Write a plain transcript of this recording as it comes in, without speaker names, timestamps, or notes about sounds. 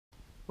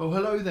Well,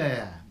 hello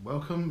there.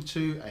 Welcome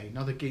to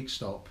another Geek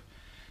Stop.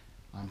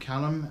 I'm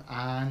Callum,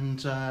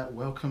 and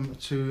welcome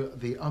to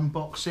the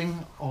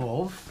unboxing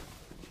of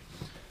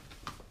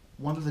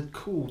one of the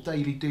cool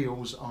daily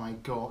deals I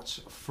got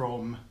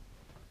from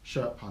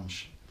Shirt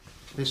Punch.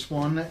 This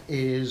one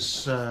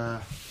is,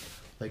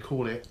 they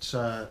call it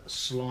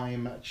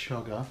Slime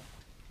Chugger,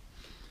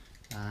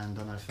 and I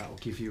don't know if that will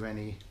give you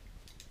any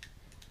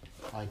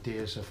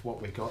ideas of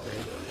what we got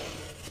here.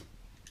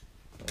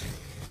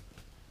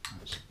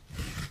 Let's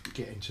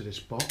get into this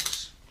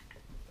box.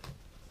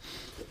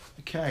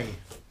 Okay,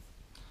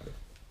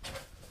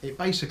 it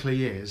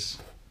basically is,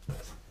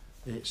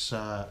 it's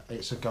a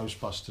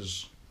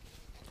Ghostbusters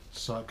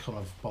kind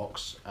of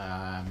box.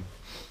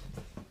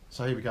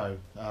 So here we go.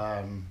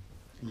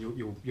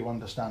 You'll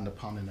understand the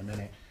pun in a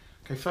minute.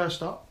 Okay,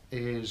 first up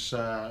is,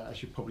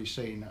 as you've probably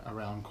seen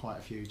around quite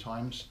a few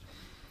times,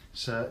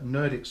 it's a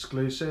nerd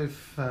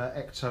exclusive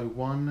Ecto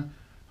 1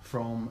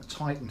 from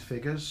Titan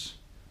Figures.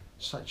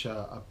 Such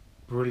a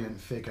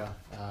brilliant figure.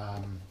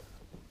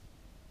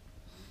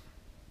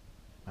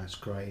 That's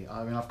great.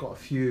 I mean, I've got a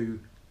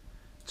few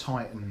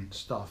Titan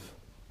stuff,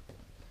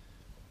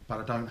 but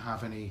I don't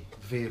have any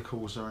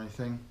vehicles or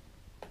anything.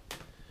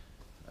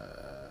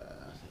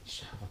 Let's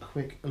have a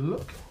quick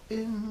look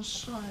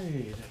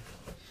inside.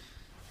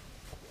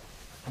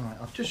 Alright,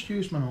 I've just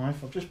used my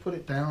knife, I've just put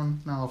it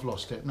down, now I've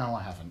lost it. No,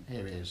 I haven't.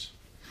 Here it is.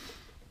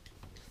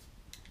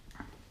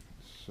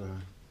 So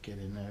get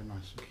in there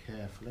nice and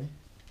carefully.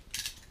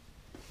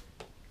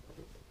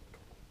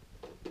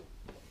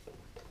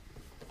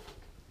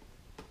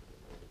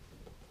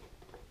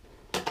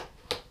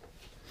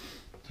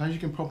 So as you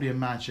can probably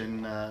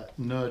imagine,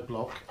 Nerd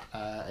Block,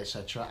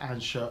 etc.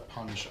 and Shirt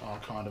Punch are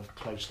kind of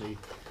closely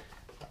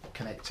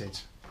connected.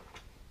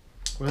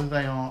 Whether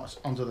they are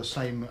under the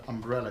same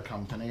umbrella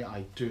company,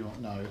 I do not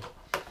know.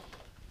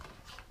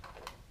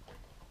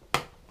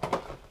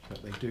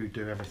 But they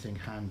do everything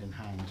hand in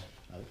hand.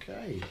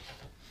 Okay,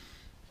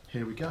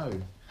 here we go.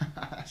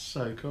 That's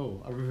so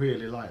cool. I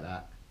really like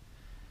that.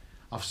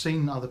 I've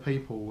seen other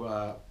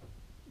people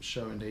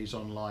showing these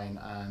online,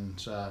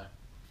 and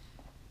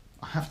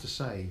I have to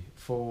say,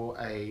 for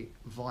a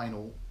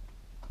vinyl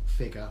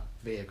figure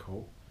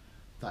vehicle,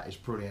 that is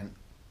brilliant.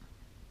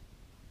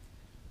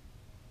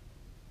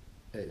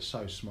 It's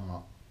so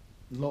smart.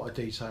 A lot of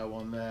detail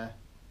on there.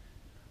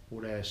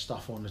 All their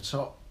stuff on the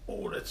top.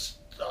 All the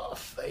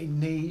stuff they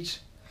need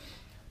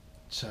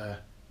to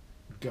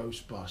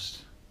Ghostbust.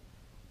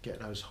 Get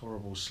those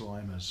horrible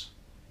Slimers.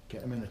 Get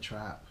them in a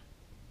trap.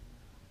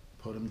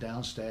 Put them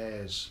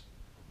downstairs.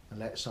 And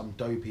let some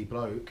dopey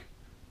bloke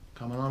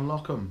come and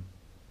unlock them.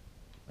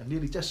 And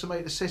nearly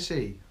decimate the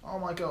city. Oh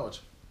my god.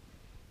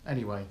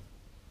 Anyway,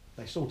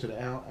 they sorted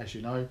it out, as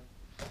you know.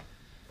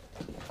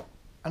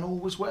 And all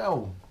was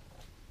well.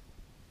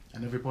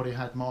 And everybody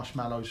had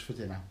marshmallows for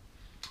dinner.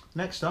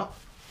 Next up,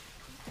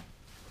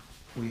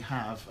 we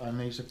have, and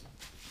these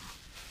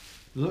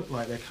look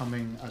like they're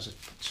coming as a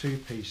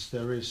two-piece.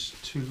 There is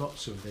two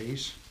lots of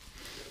these.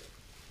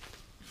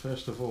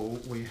 First of all,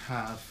 we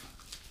have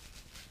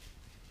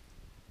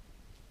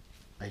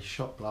a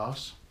shot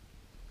glass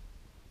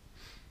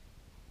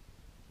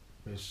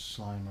with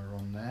Slimer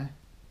on there.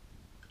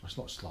 Oh, it's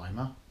not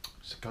Slimer,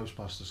 it's a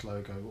Ghostbusters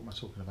logo. What am I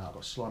talking about? I've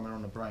got Slimer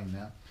on the brain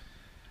now.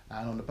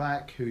 And on the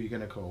back, who are you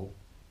going to call?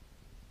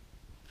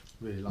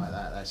 Really like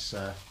that. That's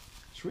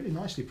it's really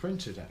nicely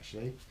printed,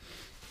 actually.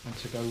 And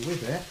to go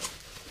with it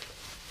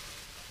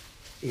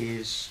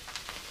is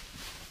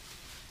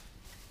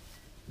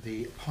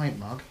the pint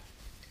mug,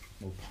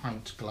 or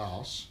pint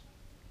glass,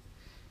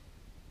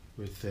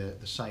 with the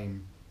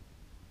same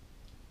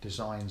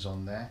designs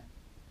on there.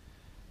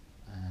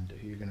 And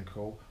who you're going to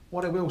call.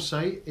 What I will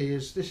say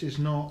is, this is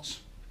not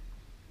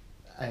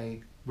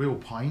a real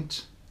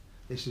pint.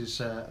 This is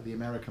the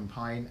American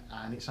pint,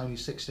 and it's only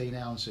 16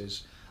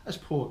 ounces. Those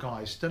poor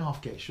guys don't half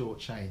get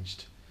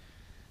shortchanged.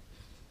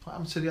 What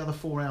happened to the other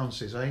 4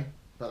 ounces, eh?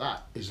 But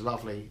that is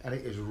lovely, and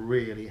it is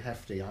really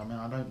hefty. I mean,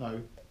 I don't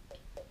know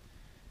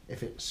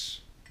if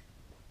it's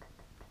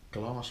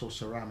glass or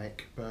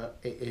ceramic, but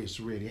it is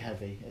really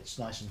heavy. It's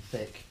nice and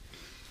thick.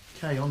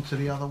 Okay, on to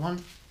the other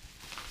one.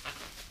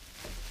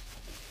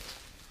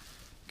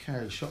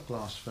 Okay, shot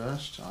glass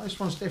first. Oh, this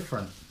one's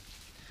different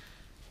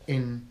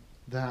in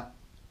that,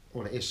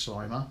 well, it is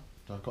Slimer,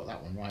 so I've got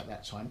that one right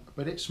that time,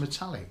 but it's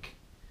metallic.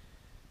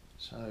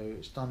 So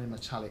it's done in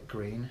metallic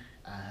green,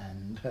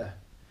 and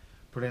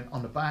brilliant.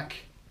 On the back,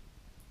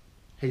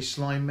 he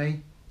slimed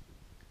me.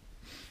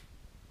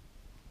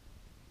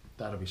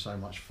 That'll be so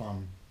much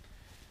fun,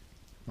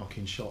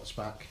 knocking shots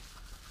back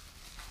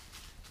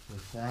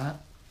with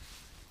that.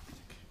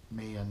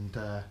 Me and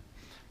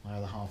my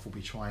other half will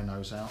be trying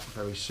those out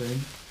very soon.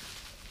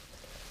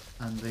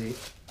 And the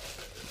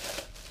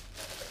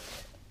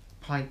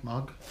pint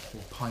mug,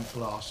 or pint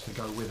glass, to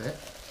go with it.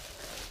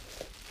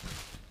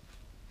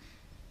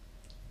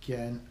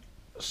 Again,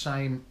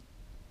 same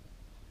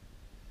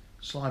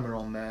Slimer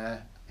on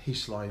there. He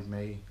slimed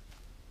me.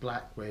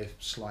 Black with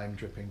slime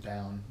dripping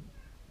down.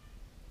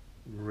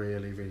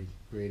 Really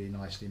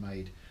nicely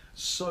made.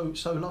 So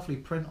lovely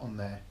print on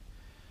there.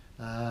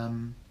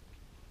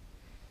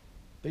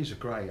 These are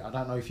great. I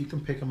don't know if you can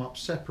pick them up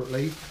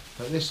separately,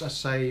 but this, I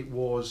say,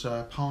 was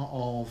part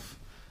of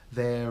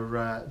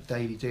their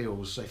daily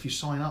deals. So if you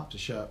sign up to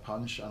Shirt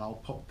Punch, and I'll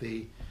pop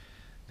the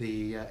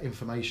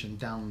information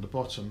down the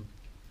bottom,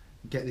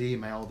 get the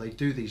email. They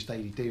do these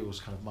daily deals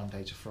kind of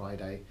Monday to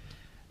Friday,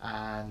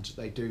 and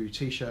they do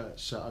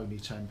t-shirts at only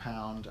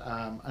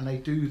 £10, and they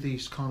do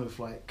these kind of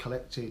like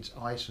collected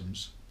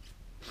items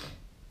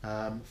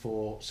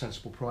for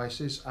sensible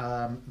prices.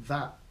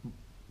 That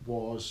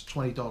was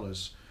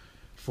 $20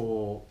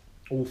 for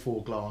all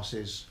 4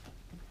 glasses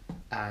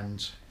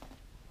and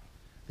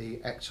the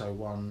Ecto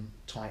 1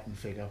 Titan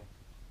figure.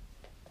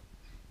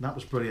 And that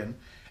was brilliant.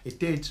 It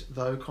did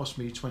though cost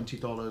me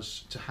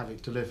 $20 to have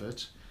it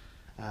delivered,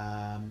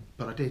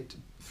 but I did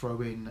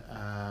throw in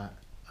a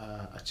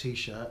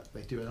t-shirt.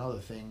 They do another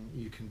thing.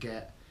 You can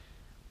get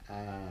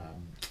a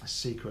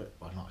secret,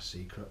 well not a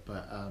secret,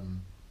 but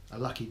a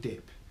Lucky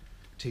Dip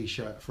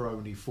t-shirt for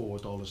only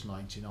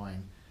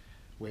 $4.99,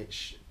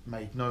 which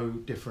made no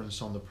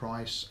difference on the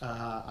price,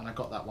 and I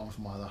got that one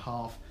for my other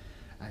half,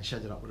 and she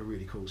ended up with a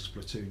really cool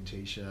Splatoon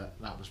t-shirt.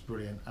 That was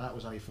brilliant, and that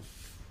was only for,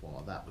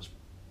 well, that was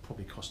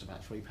probably cost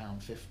about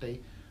 £3.50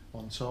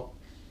 on top.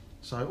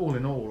 So all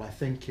in all, I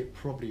think it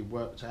probably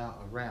worked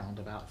out around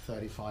about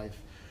 £35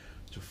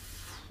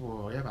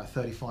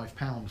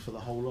 for the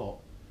whole lot.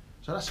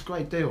 So that's a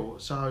great deal.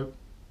 So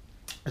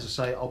as I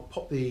say, I'll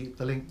pop the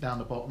link down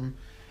the bottom.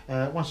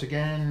 Once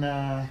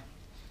again,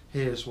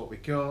 here's what we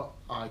got.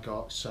 I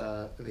got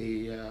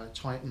the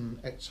Titan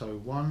Ecto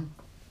 1.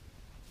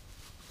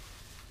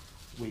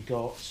 We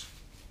got,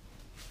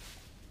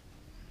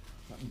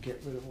 let me get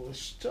rid of all this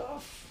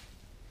stuff.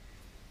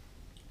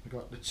 We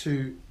got the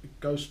 2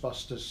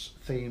 Ghostbusters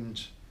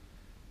themed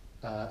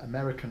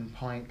American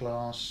pint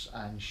glass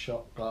and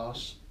shot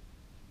glass.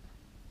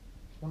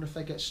 I wonder if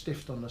they get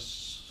stiffed on the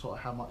sort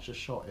of how much a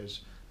shot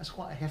is. That's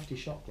quite a hefty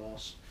shot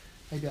glass.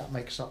 Maybe that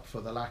makes up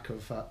for the lack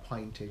of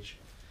pintage.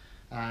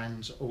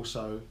 And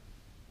also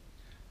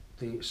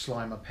the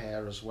Slimer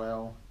pair as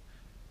well,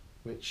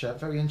 which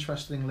very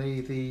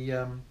interestingly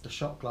the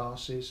shot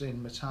glass is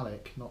in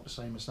metallic, not the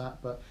same as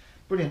that, but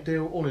brilliant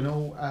deal. All in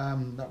all,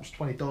 that was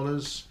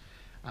 $20,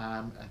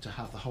 and to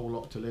have the whole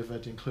lot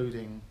delivered,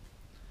 including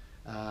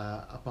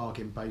a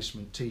bargain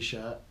basement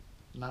t-shirt,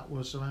 that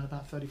was around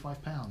about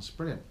 £35.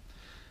 Brilliant.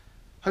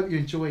 Hope you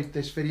enjoyed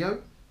this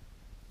video,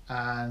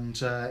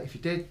 and if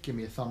you did, give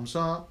me a thumbs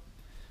up,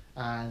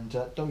 and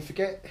don't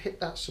forget, hit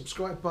that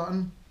subscribe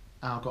button.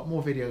 I've got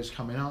more videos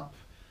coming up,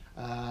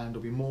 and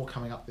there'll be more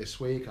coming up this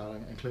week,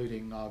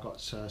 including I've got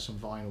some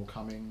vinyl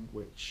coming,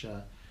 which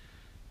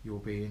you'll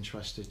be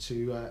interested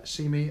to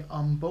see me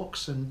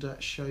unbox and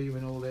show you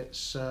in all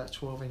its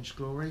 12-inch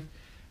glory.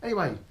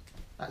 Anyway,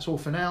 that's all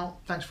for now.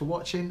 Thanks for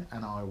watching,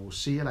 and I will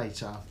see you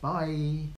later. Bye.